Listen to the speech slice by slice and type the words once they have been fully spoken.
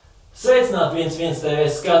Sveicināti 1-1 TV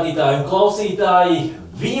skatītāji un klausītāji!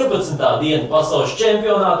 11. diena pasaules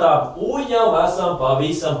čempionātā un jau esam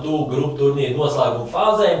pavisam tuvu grupu turnīru noslēguma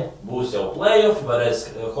fāzē. Būs jau play-off, varēs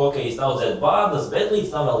hokejisti audzēt bārdas, bet līdz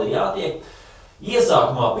tam vēl ir jātiek.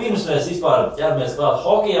 Iesākumā, pirms mēs vispār ķeramies klāt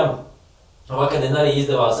hokejam, vakardien arī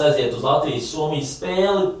izdevās aiziet uz Latvijas-Somijas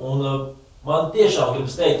spēli, un man tiešām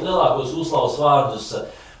gribas teikt lielākos uzslavas vārdus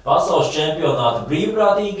pasaules čempionāta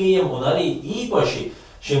brīvprātīgajiem un arī īpaši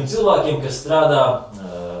šiem cilvēkiem, kas strādā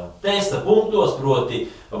testa punktos, proti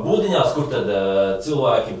būdiņās, kur tad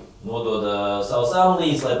cilvēki nodod savas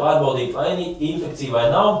analīzes, lai pārbaudītu, vai infekcija vai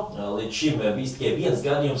nav. Līdz šim bijis tikai viens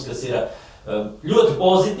gadījums, kas ir ļoti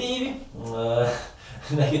pozitīvi,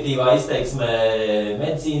 negatīvā izteiksmē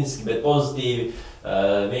medicīniski, bet pozitīvi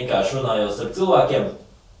vienkārši runājot ar cilvēkiem.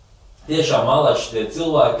 Tiešām malači tie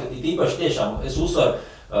cilvēki, īpaši tiešām es uzsvaru,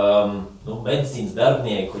 medicīnas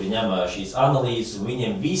darbinieki, kuri ņem šīs analīzes, un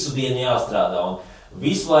viņiem visu dienu jāstrādā, un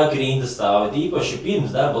visu laiku rinda stāv, īpaši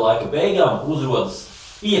pirms darba laika beigām uzrodas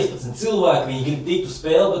 15 cilvēki, viņi grib tikt uz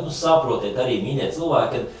spēli, bet saprotiet arī, mīļie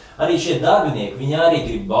cilvēki, ka arī šie darbinieki, viņi arī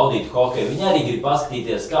grib baudīt hokeju, viņi arī grib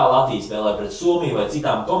paskatīties, kā Latvija spēlē pret Somiju vai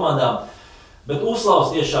citām komandām, bet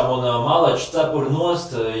uzslavas tiešām un malači cepuri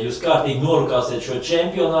nost, jūs kārtīgi norukāsiet šo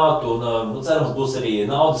čempionātu, un cerams būs arī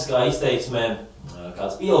naudiskā izteiksmē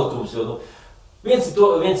kāds pielikums, jo viens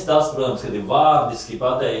ir tas, protams, kad ir vārdiski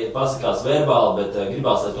pasakās verbāli, bet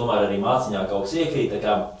gribās, lai tomēr arī māciņā kaut kas iekrīt, tā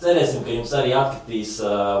kā cerēsim, ka jums arī atkritīs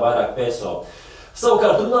vairāk peso.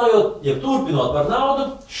 Savukārt runājot, ja turpinot par naudu,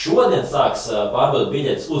 šodien sāks pārdot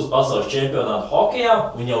biļetes uz pasaules čempionātu hokejā,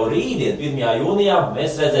 un jau rītdien, 1. jūnijā,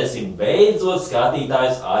 mēs redzēsim beidzot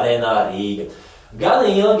skatītājus Arēnā Rīga. Gana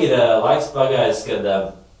ilgi ir laiks pagājis, kad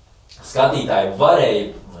skatītāji varēja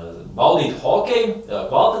baudīt hokeju,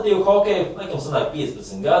 kvalitatīvu hokeju, laikam sanāk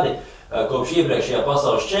 15 gadi, kopš iepriekšējā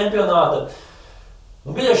pasaules čempionāta.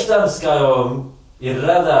 Biļešu cenas, kā jau ir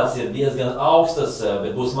redzēts, ir diezgan augstas,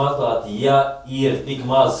 bet būsim atklāti, ja ir tik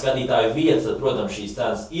maz skatītāju vietas, tad, protams, šīs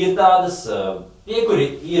cenas ir tādas. Tie,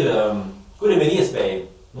 kuriem ir iespēja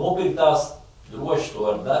nopirkt tās, droši to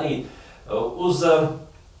var darīt. Uz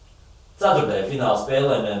ceturtajā fināla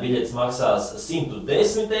spēlēm biļetes maksās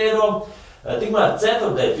 110 eiro. Tikmēr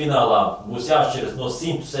ceturtajā finālā būs jāšķiras no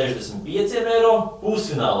 165 eiro,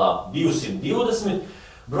 pusfinālā 220,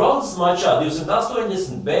 bronzas mačā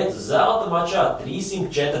 280, bet zelta mačā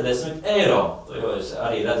 340 eiro. To jūs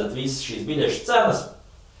arī redzat visas šīs biļešu cenas.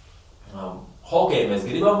 Hokeju mēs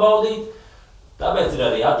gribam baudīt, tāpēc ir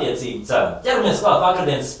arī attiecīga cena. Ķeramies klāt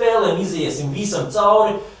vakardienas spēlēm, iziesim visam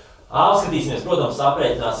cauri. Apskatīsimies, protams,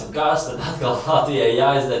 aprēķināsim, kas tad atkal Latvijai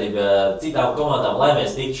jāizdara citām komandām, lai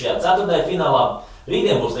mēs tiktu šajā ceturtajā finālā.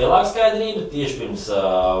 Rītdien būs lielāka skaidrība tieši pirms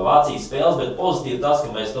Vācijas spēles, bet pozitīvi tas,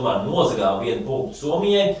 ka mēs tomēr nozagām 1 punktu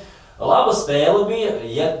Somijai. Laba spēle bija,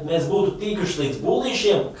 ja mēs būtu tikuši līdz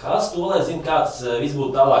bullīšiem, kas to, lai zina, kā tas viss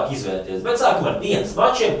būtu tālāk izvērties. Bet sākam ar dienas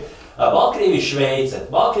mačiem. Baltkrievija Šveice.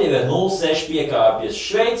 Baltkrievija 0-6 piekāpjas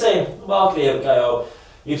Šveicei. Baltkrievija, kā jau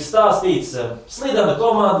ir stāstīts, slidena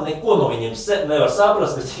komanda, neko no viņiem nevar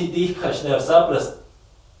saprast, bet īpaši nevar saprast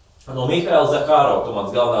no Mihaila Zaharova,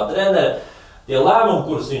 komandas galvenā trenera. Tie lēmumi,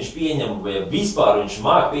 kurus viņš pieņem, vai vispār viņš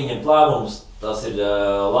māk pieņemt lēmumus, tas ir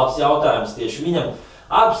labs jautājums tieši viņam.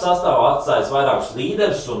 Ārpus sastāvā atstājis vairākus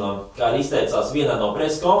līderus, un, kā arī izteicās vienā no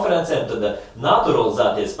preses konferencēm, tad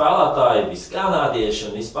naturalizētie spēlētāji, visi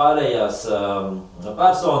kanādieši un vispārējās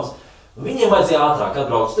personas, viņiem vajadzēja ātrāk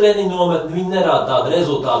atbraukt uz treniņu nometni, viņi nerāda tādu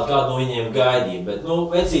rezultātu, kādu no viņiem gaidīja, bet,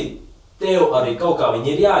 vecīt, tev arī kaut kā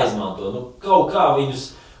viņi ir jāizmanto, kaut kā viņus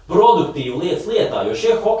produktīvi lietas lietā, jo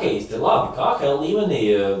šie hokejisti ir labi, KHL līmenī,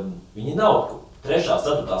 viņi nav 3.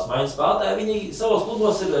 4. maiņas spēlētāji, viņi savos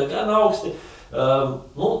klubos ir gan augsti,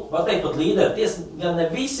 var teikt pat līderi, gan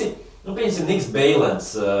ne visi, piemēram, Niks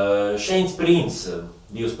Beilens, Šeins Prins,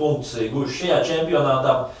 2 punktus guvuši šajā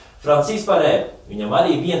čempionātā, Francis Parē, viņam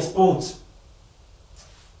arī 1 punkts.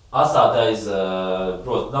 Astātais,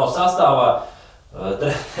 protams, nav sastāvā,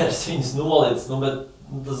 treneris viņus noliec,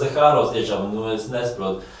 bet Zaharovs tiešām, es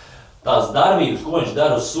nesaprotu. Tās darbības, ko viņš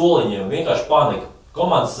dara uz soliņiem, vienkārši panika.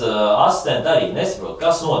 Komandas asistenti arī nesaprot,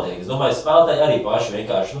 kas notiek. Es domāju, spēlētāji arī paši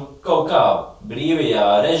vienkārši kaut kā brīvajā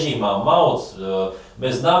režīmā mauc,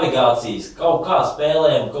 bez navigācijas, kaut kā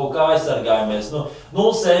spēlējam, kaut kā aizsargājamies.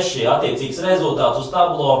 0-6 attiecīgs rezultāts uz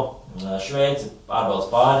tablo, Šveici pārbaudas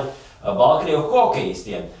pāri Baltkrievu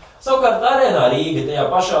hokejistiem. Savukārt Arēnā Rīga tajā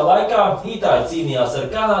pašā laikā itāļi cīnījās ar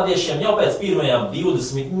kanādiešiem jau pēc pirmajām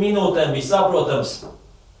 20 minūtēm. Bija saprotams,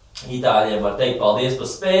 itāļiem var teikt paldies par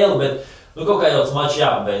spēli, bet kaut kā jau tas mačs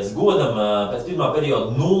jāpabeidz godam. Pēc pirmā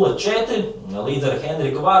perioda 0-4, līdz ar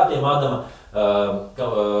Henrika vārtiem Adama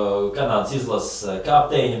Kanādas izlases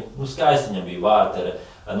kapteiņu. Skaisti viņam bija vārti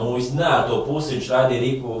ar to pusi. Viņš raidīja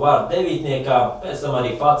ripu vārtu devītniekā. Pēc tam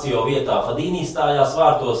arī Facio vietā Fadīnī stājās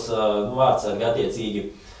vārtos, vārtsargi attiecīgi.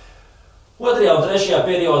 Otrajā un trešajā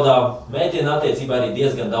periodā mētienu attiecībā arī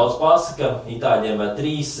diezgan daudz pasaka. Itāļiem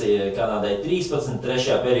 3, Kanādai 13,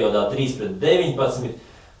 trešajā periodā 3-19.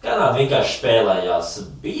 Kanāda vienkārši spēlējās.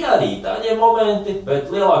 Bija arī itāļiem momenti, bet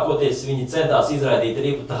lielākoties viņi centās izraidīt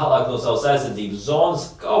ripu tālāk no savas aizsardzības zonas.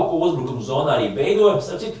 Kaut ko uzbrukumu zonā arī veidoja.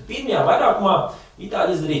 Starp citu, pirmajā vairākumā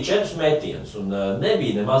Itāļi izdarīja 4 metienus un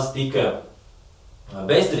nebija nemaz tik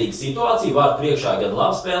bezcerīga situācija. Vārtu priekšā gan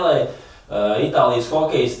labi spēlēja. Itālijas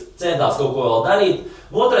hokejisti centās kaut ko vēl darīt.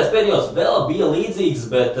 Otrais periods vēl bija līdzīgs,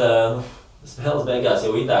 bet spēles beigās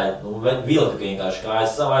jau Itāļi vilka vienkārši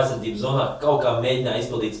kājas savā aizsardzības zonā, kaut kā mēģināja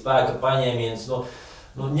izpildīt spēka paņēmienus.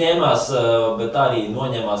 Ņēmās, bet arī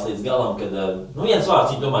noņēmās līdz galam, kad viens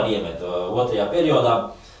vārds viņi tomēr iemet otrajā periodā.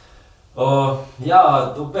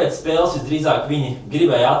 Pēc spēles visdrīzāk viņi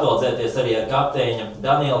gribēja atveldzēties arī ar kapteiņa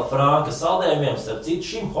Daniela Franka saldējumiem. Starp citu,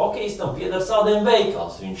 šim hokejistam pieder saldējumu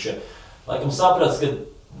veikals. Viņš laikam saprats, ka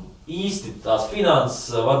īsti tās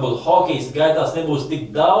finanses varbūt hokejistu gaitās nebūs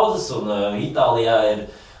tik daudzas, un Itālijā ir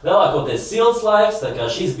lielākoties silts laiks, tā kā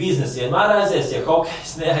šis biznes vienmēr aizies. Ja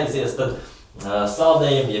hokejs neaizies, tad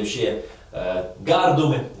saldējumi, jeb šie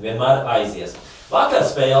gardumi vienmēr aizies. Vakar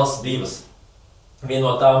spēles divas.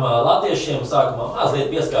 Viena no tām latviešiem sākumā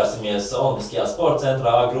mazliet pieskārsimies Olimpiskajā sporta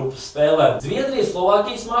centrā grupas spēlēm.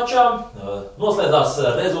 Zviedrijas-Slovākijas mačā noslēdzās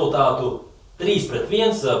rezultātu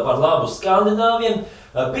 3-1 par labu skandināviem.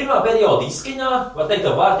 Pirmā perioda izskaņā, var teikt,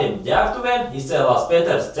 ar vārtiem ģērbtuvē izcēlās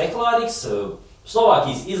Pēters Ceklāriks,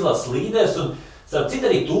 Slovākijas izlases līderis un, starp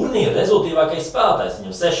citu, arī turnīra rezultīvākais spēlētājs.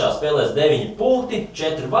 Viņam 6 spēlēs 9 punkti,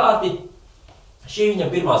 4 vārti. Šī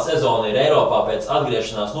viņam pirmā sezona ir Eiropā pēc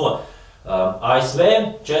atgriešanās no ASV.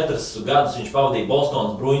 4 gadus viņš pavadīja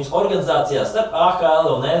Bostonas Bruins organizācijā starp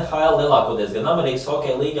AHL un NHL, lielākoties gan Amerikas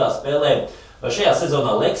hokeja līgā spēlēja. Šajā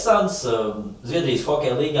sezonā Leksandrs, Zviedrijas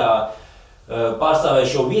hokeja līgā,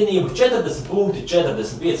 pārstāvēja šo vienību 40 punkti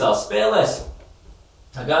 45 spēlēs.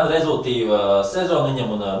 Gan rezultīva sezona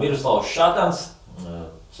viņam un Miroslavs Šatans,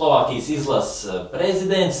 Slovākijas izlases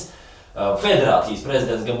prezidents, federācijas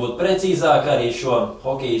prezidents, gan būtu precīzāk, arī šo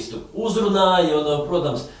hokejistu uzrunāja un,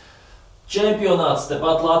 protams, čempionāts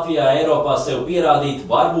tepat Latvijā, Eiropā sev pierādīt,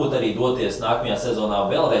 varbūt arī doties nākamajā sezonā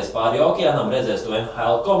vēlreiz pāri okeānam, redzēs to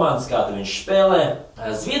NHL komandas, kā viņš spēlē.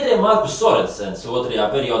 Zviedriem Markus Sorensens otrajā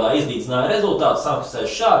periodā iznīcināja rezultātu,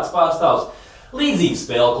 samaksājis šāds pārstāvs. Līdzīga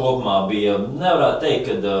spēle kopumā bija, nevarētu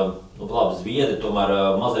teikt, ka Zviedri tomēr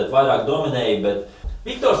mazliet vairāk dominēja, bet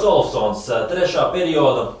Viktors Olofsons trešā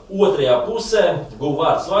perioda otrajā pusē guva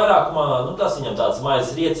vārtus vairākumā, tas viņam tāds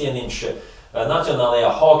maizes riecieniņš. Nacionālajā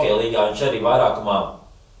hokeja līgā viņš arī vairākumā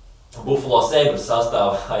Buffalo Sabres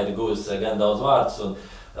sastāvā ir guvis gan daudz vārtus. Un,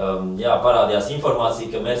 parādījās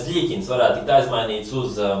informācija, ka Merzļikins varētu tikt aizmainīts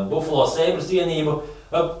uz Buffalo Sabres vienību.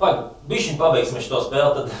 Bišķiņ pabeigsim šo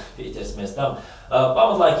spēli, tad pieķersimies tam.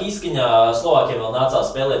 Pamatlaika izskaņā Slovākiem vēl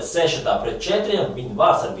nācās spēlēt 6-4. Viņi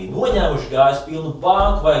vārds bija noņēmuši, gājus pilnu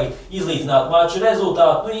banku, vajag izlīdzināt maču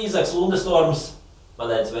rezultātu. Īzaks Lundestorms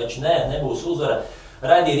pateica, veči, nebūs uzvara.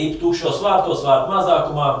 Raidīja ripu tukšos vārtos, vārtu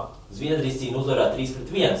mazākumā. Zviedri izcīna uzvarā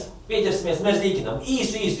 3-1. Pieķersimies Merzļikinam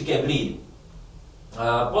īsu tikai brīdi.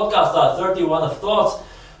 Podkāstā 31 of Thoughts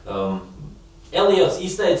Eliots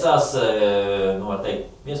izteicās, var teikt,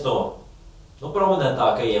 viens no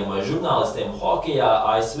prominentākajiem žurnālistiem hokejā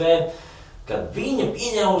ASV, kad viņa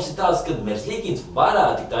pieņēmums ir tāds, ka Merzļikins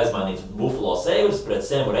varētu tikt aizmainīts Buffalo Sabres pret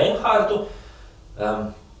Semu Reinhartu.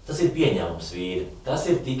 Tas ir pieņēmums, vīri. Tas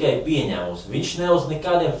ir tikai pieņēmums. Viņš ne uz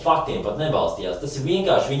nekādiem faktiem pat nebalstījās. Tas ir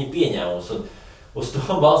vienkārši viņa pieņēmums. Un uz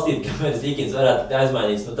to balstīt, ka Merzļikins varētu tikt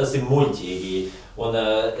aizmainīts, tas ir muļķīgi. Un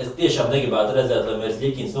es tiešām negribētu redzēt, lai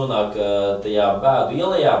Merzļikins nonāk tajā bēdu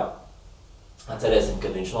ielajā. Cerēsim,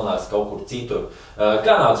 ka viņš nonāks kaut kur citur.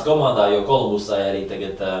 Kanādas komandā, jo Kolumbusai arī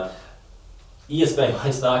tagad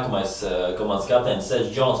iespējamais nākamais komandas kapteinis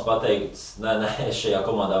Sedžs Džons pateiks, es šajā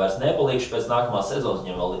komandā vairs nepalīkšu, pēc nākamās sezonas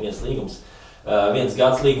viņam vēl ir viens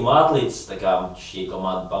gads līguma atlicis, tā kā šī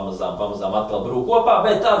komanda pamazām atkal brūk kopā,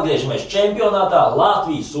 bet atgriežamies čempionātā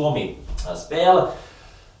Latvija-Somija spēle.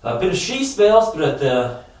 Pirms šīs spēles pret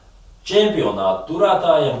čempionātu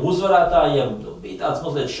turētājiem, uzvarētājiem bija tāds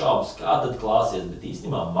mazliet šaubas, kā tad klāsies, bet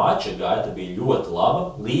īstenībā mača gaita bija ļoti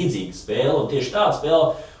laba, līdzīga spēle un tieši tāda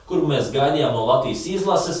spēle, kuru mēs gaidījām no Latvijas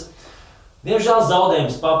izlases. Diemžēl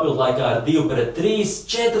zaudējums papildu laikā ar 2-3,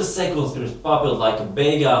 4 sekundes pirms papildu laika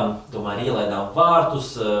beigām, tomēr ielaidām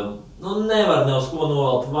vārtus. nevar ne uz ko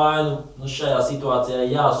novelt vainu. Šajā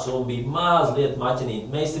situācijā Somija bija mazliet maķenīt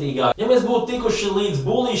meistarīgāk. Ja mēs būtu tikuši līdz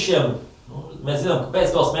bulīšiem, mēs zinām, ka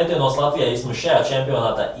pēcspēles metienos Latvijā vismaz šajā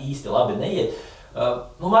čempionātā īsti labi neiet.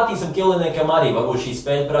 Matīsam Kiliniekam arī varbūt šī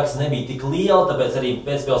spēļu praksa nebija tik liela, tāpēc arī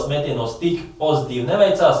pēcspēles metienos tik pozitīvi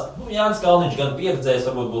neveicās. Jānis Kalniņš gan pieredzējis,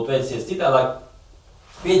 varbūt būtu veicies citādāk.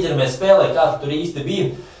 Pieķeramies spēlē, kā tur īsti bija.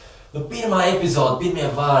 Pirmā epizode, pirmie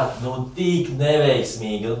vārti, tik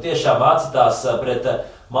neveiksmīgi. Tiešām atcitās pret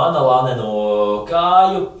Manalanenu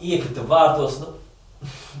kāju, iekrita vārtos.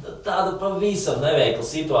 Tāda pavisam neveikla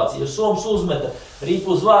situācija, jo Soms uzmeta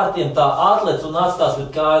ripu uz vārtiem, tā atlec un atstās pret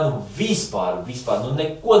kāju, vispār,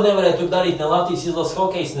 neko nevarēja tur darīt, ne Latvijas izlases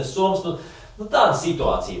hokejs, ne Soms, tāda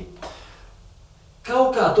situācija.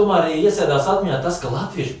 Kaut kā tomēr iesēdās atmiņā tas, ka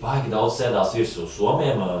latvieši baigi daudz sēdās virsū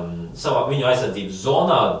Somiem, savā viņu aizsardzības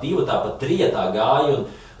zonā, 2, tāpat 3 gāja,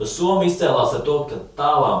 un Somi izcēlās ar to, ka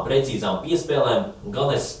tālām, precīzām piespēlēm,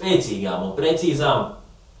 galvenais spēcīgām un precīzām,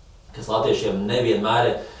 kas latviešiem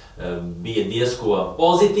nevienmēr bija diezko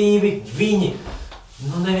pozitīvi, viņi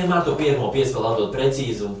nevienmēr to pirmo piespēli atdod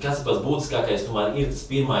precīzi, un kas ir pats būtiskākais, tomēr ir tas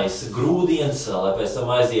pirmais grūdienis, lai pēc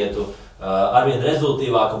tam aizietu arvien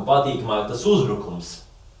rezultīvāk un patīkamāk tas uzbrukums.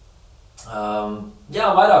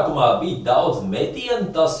 Vairākumā bija daudz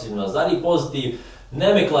metienu, tas vismaz arī pozitīvi.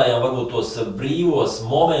 Nemeklējām varbūt tos brīvos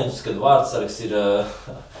momentus, kad vārtsargs ir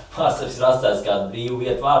atstājis kādu brīvu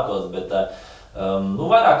vietu vārtos, bet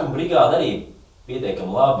vairākuma brigāda arī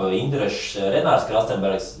pietiekami laba. Indrešs, Renārs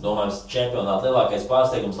Krastenbergs, domājams, čempionāta lielākais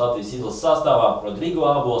pārsteigums Latvijas izlases sastāvā, Rodrigo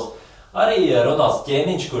Abols. Arī Ronalds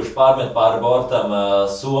Ķēniņš, kurš pārmet pāri bortam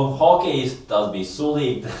Somu hokejistu, tas bija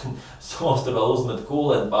sulīgi. Soms tur vēl uzmeta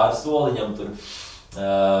kūleni pāri soliņam, tur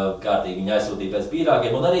kārtīgi viņu aizsūtīja pēc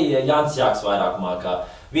pīrāgiem. Un arī Jānis Jāks vairākumā, kā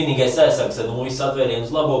vienīgais aizsargs ar muļas atvērienu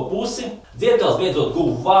uz labo pusi. Dzierkals beidzot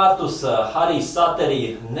guva vārtus, Harijs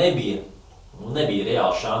Saterī nebija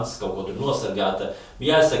reāls šanses kaut ko tur nosargāt.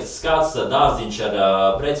 Bija aizsargts skats, Dārziņš ar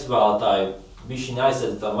pretspēlētāju, bišķiņ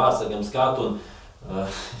aizsardz tam vārtsargam skatu un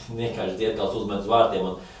vienkārši Dzierkals uzmet uz vārtiem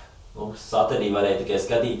un Saterī varēja tikai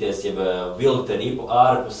skatīties, jeb vilkt ripu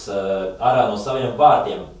ārā no saviem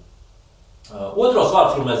vārtiem. Otros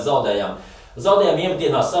vārtus, kur mēs zaudējām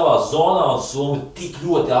iemetienā savā zonā un Somi tik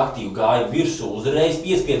ļoti aktīvi gāja virsū, uzreiz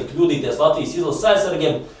piespieda kļūdīties Latvijas izlases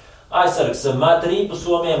aizsargiem. Aizsargs met ripu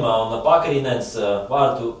Somiem un Pakarinens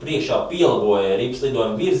vārtu priekšā pielaboja ripas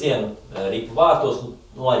lidojumu virzienu, ripu vārtos,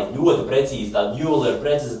 arī ļoti precīzi, tāda jūleru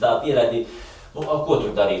precizitāti ieraidīja. Ko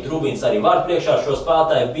tur darīt? Rubīns arī vārtu priekšā šo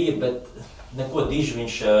spēlētāju bija, bet neko diži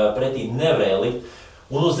viņš pretī nevarēja likt.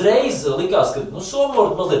 Un uzreiz likās, ka Somi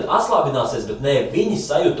varbūt mazliet atslābināsies, bet ne, viņi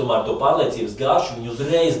sajūtumā ar to pārliecības garšu, viņi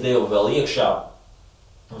uzreiz deva vēl iekšā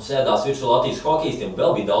un sēdās virsū Latvijas hokejistiem.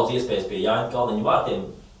 Vēl bija daudz iespējas pie Jāņa Kalniņa vārtiem.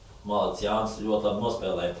 Malacis Jānis ļoti labi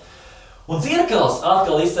nospēlēja. Un Dzierkals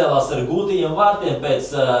atkal izcēlās ar gūtajiem vārtiem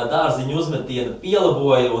pēc Dārziņa uzmetiena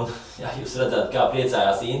pielaboja. Un, jūs redzat, kā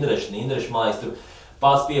priecājās Indreši. Indreši, man liekas, tur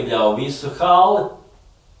pats piebļāva visu halli.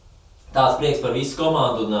 Tāds prieks par visu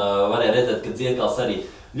komandu un varēja redzēt, ka Dzierkals arī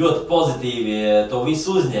ļoti pozitīvi to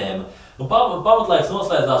visu uzņēma. Pamatlaiks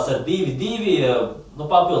noslēdzās ar 2-2.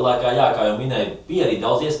 Papildlaikā, kā jau minēju, bija arī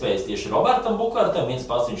daudz iespējas tieši Robertam Bukartam. Viens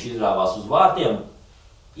pats viņš izrāvās uz vārtiem.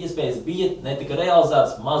 Iespējas bija, netika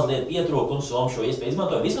realizētas, mazliet pietrūka un Somi šo iespēju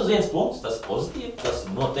izmantoja. Vismaz 1 punkts, tas ir pozitīvi, tas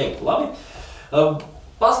ir noteikti labi.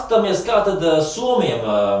 Paskatāmies, kā tad Somiem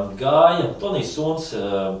gāja. Tonijs Suns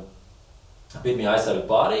pirmajā aizsarga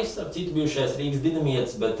pārējais, ar citu bijušais Rīgas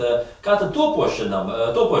dinamietis, bet kā tad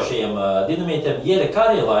topošajiem dinamietiem Jere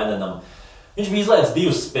Karjalainenam? Viņš bija izlaidis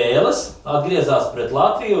 2 spēles, atgriezās pret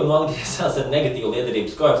Latviju un atgriezās ar negatīvu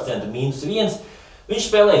liederības koeficientu -1. Viņš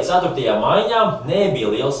spēlēja 4. maiņā,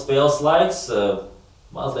 nebija liels spēles laiks,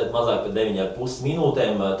 mazliet mazāk par 9,5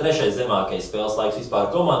 minūtēm, 3. zemākais spēles laiks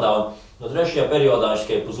vispār komandā, un no 3. periodā viņš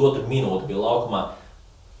tikai pusotru minūti bija laukumā.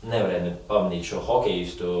 Nevarēja pamanīt šo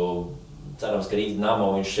hokejistu, cerams, ka Rīgas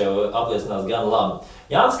Dinamo viņš apliecinās gan labi.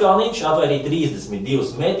 Jānis Kalniņš atvairīja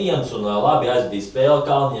 32 metienus un labi aizvadīja spēli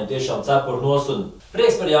Kalniņam, tiešām cepuri nosud.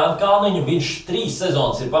 Prieks par Jāni Kalniņu, viņš 3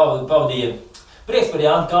 sezonas ir pavadīja. Prieks par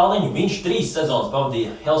Jāni Kalniņu, viņš 3 sezonas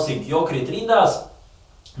pavadīja Helsinki Jokerit rindās.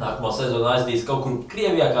 Nākamo sezonu aizdīs kaut kur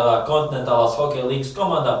Krievijā, kādā kontinentālās hokeja līgas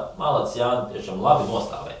komandā. Malacis Jāni tiešām labi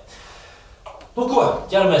nostāvēja.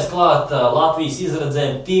 Ķeramies klāt Latvijas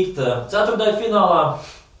izredzēm tikt ceturtdaļfinālā.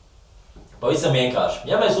 Pavisam vienkārši.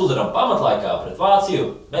 Ja mēs uzvaram pamatlaikā pret Vāciju,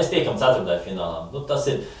 mēs tiekam ceturtdaļfinālā.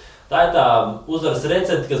 Tā ir tā uzvaras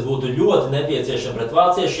recepte, kas būtu ļoti nepieciešama pret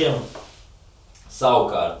vāciešiem.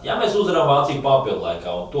 Savukārt, ja mēs uzvaram Vāciju papildlaikā,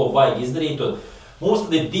 un to vajag izdarīt, un Mums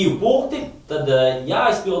tad ir 2 punkti, tad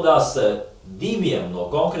jāizpildās 2 no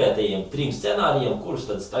konkrētajiem 3 scenārijiem, kurus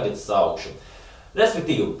tad tagad saukšu.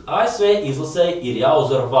 Respektīvi, ASV izlasēji ir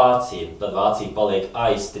jāuzvar Vācija, tad Vācija paliek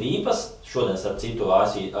aiz strīpas, šodien starp citu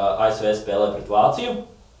ASV spēlē pret Vāciju.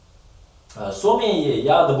 Somijai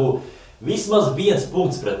jādabū vismaz 1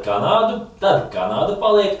 punkts pret Kanādu, tad Kanāda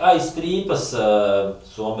paliek aiz strīpas,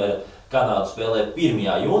 Somija Kanādu spēlē 1.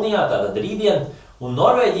 jūnijā, tātad rītdien, un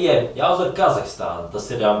Norvēģijai jāuzvar Kazahstāna.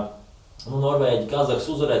 Tas ir, Norvēģi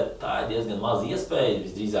Kazahs uzvarēt, tā ir diezgan maz iespēja,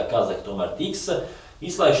 visdrīzāk Kazahi tomēr tiks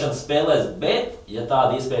izslēgšanas spēlēs, bet, ja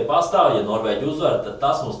tāda iespēja pastāv, ja Norvēģi uzvar, tad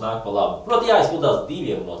tas mums nāk pa labu. Proti, jāizpildās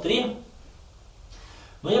 2 no 3.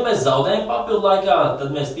 Ja mēs zaudējam papildu laikā, tad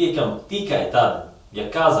mēs tiekam tikai tad, ja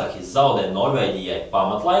Kazahi zaudē Norvēģijai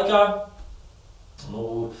pamatlaikā.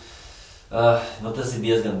 Tas ir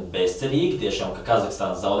diezgan bezcerīgi, tiešām, ka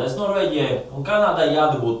Kazahstāns zaudēs Norvēģijai, un Kanādai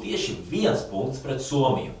jādabū tieši 1 punkts pret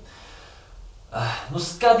Somiju.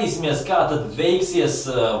 Skatīsimies, kā tad veiksies,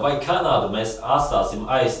 vai Kanādu mēs atstāsim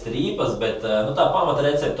aiz strīpas, bet tā pamata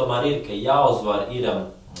recepte tomēr ir, ka jāuzvar ir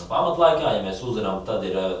pamatlaikā, ja mēs uzvaram, tad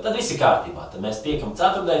viss ir kārtībā, tad mēs tiekam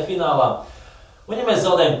 4. finālā, un ja mēs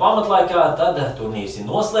zaudējam pamatlaikā, tad turnīrs ir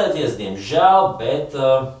noslēdzies, diemžēl, bet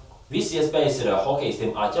viss iespējas ir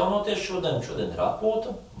hokejistiem atjaunoties šodien ir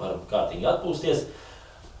atpūta, varam kārtīgi atpūsties,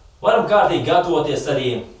 varam kārtīgi gatavoties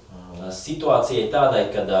arī situācijai tādai,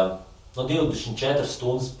 kad 24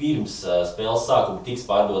 stundas pirms spēles sākuma tiks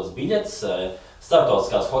pārdotas biļetes.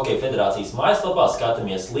 Starptautiskās hokeja federācijas mājaslapā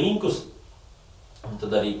skatāmies linkus. Un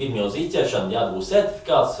tad arī pirmie uz izķeršanu jādabū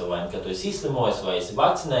certifikāts, vai kad tu esi izslimojis, vai esi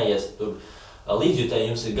vakcinējies. Tur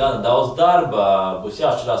līdzjutēji jums ir gana daudz darba, būs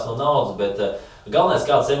jāšķirās no naudas, bet galvenais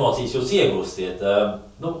kādas emocijas jūs iegūstiet.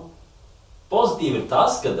 Pozitīvi ir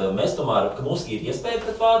tas, ka mums ir iespēja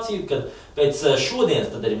pret Vāciju, kad pēc šodienas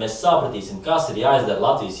tad arī mēs sapratīsim, kas ir jāizdara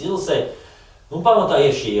Latvijas izlasei. Pamatā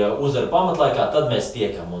ir šī uzvara pamatlaikā, tad mēs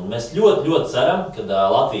tiekam. Un mēs ļoti, ļoti ceram, ka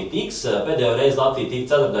Latvija tiks. Pēdējo reizi Latvija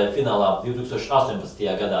tika 4. finālā 2018.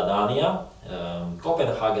 gadā Dānijā.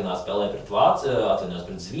 Kopenhāgenā spēlēja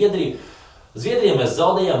pret Zviedriju. Zviedriju mēs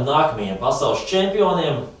zaudējām nākamajiem pasaules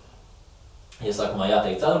čempioniem. Iesākumā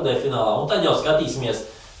jāteikt 4. finālā, un tad jau skatīsimies,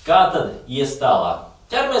 kā tad ies tālāk.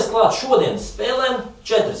 Ķeramies klāt šodienas spēlēm,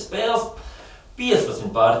 4 spēles,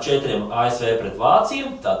 15-4 ASV pret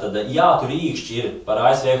Vāciju. Tātad jātur īkšķi ir par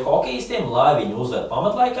ASV hokejistiem, lai viņi uzvar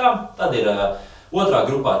pamatlaikā. Tad ir 2.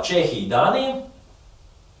 grupā Čehija, Dānija.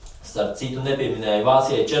 Starp citu nepieminēja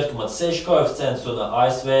Vācijai 4,6 koeficients un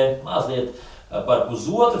ASV mazliet par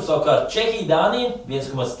pusotru. Savukārt Čehija, Dānija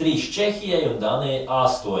 1,3 Čehijai un Dānijai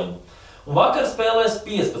 8. Un vakar spēlēs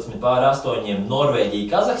 15-8 Norvēģija,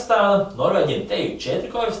 Kazahstāna. Norvēģiem te ir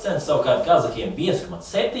 4 koeficienti, savukārt Kazahiem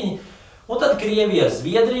 1,7. Un tad Krievija ar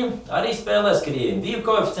Zviedriju arī spēlēs, Krievijiem 2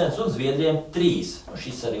 koeficients un Zviedriem 3.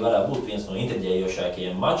 Šis arī varētu būt viens no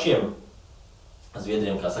intriģējošākajiem mačiem.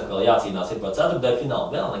 Zviedriem, kā saka, vēl jācīnās ir par 4.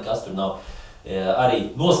 finālu, vēl nekas tur nav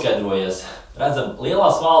arī noskaidrojies. Redzam,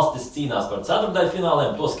 lielās valstis cīnās par 4.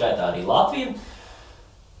 fināliem, to skaitā arī Latvija.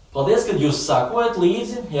 Paldies, ka jūs sakojat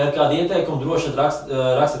līdzi. Ja ir kādi ieteikumi, droši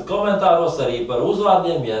rakstat komentāros arī par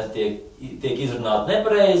uzvārdiem. Ja tiek izrunāti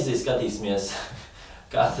nepareizi, skatīsimies,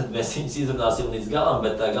 kā tad mēs viņus izrunāsim līdz galam,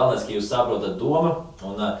 bet galvenais, ka jūs saprotat domu.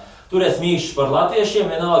 Un turēsim īkšķi par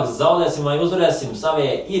latviešiem, vienalga zaudēsim vai uzvarēsim,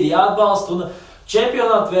 savie ir jāatbalsta. Un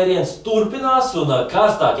čempionāta vēriens turpinās un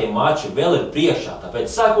karstākie mači vēl ir priekšā.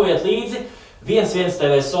 Tāpēc sakojiet līdzi 11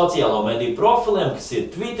 TV sociālo mediju profiliem, kas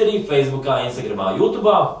ir Twitterī, Facebookā, Instagramā,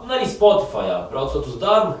 YouTubā un arī Spotifyā. Braucot uz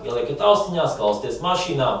darbu, ieliekat austiņās, klausieties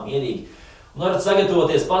mašīnā, mierīgi un varat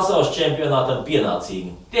sagatavoties pasaules čempionātam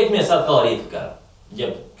pienācīgi. Tiekamies atkal rītvakarā.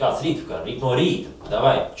 Ja kāds rītvakarā, rīt no rīta.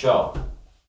 Davai, čau!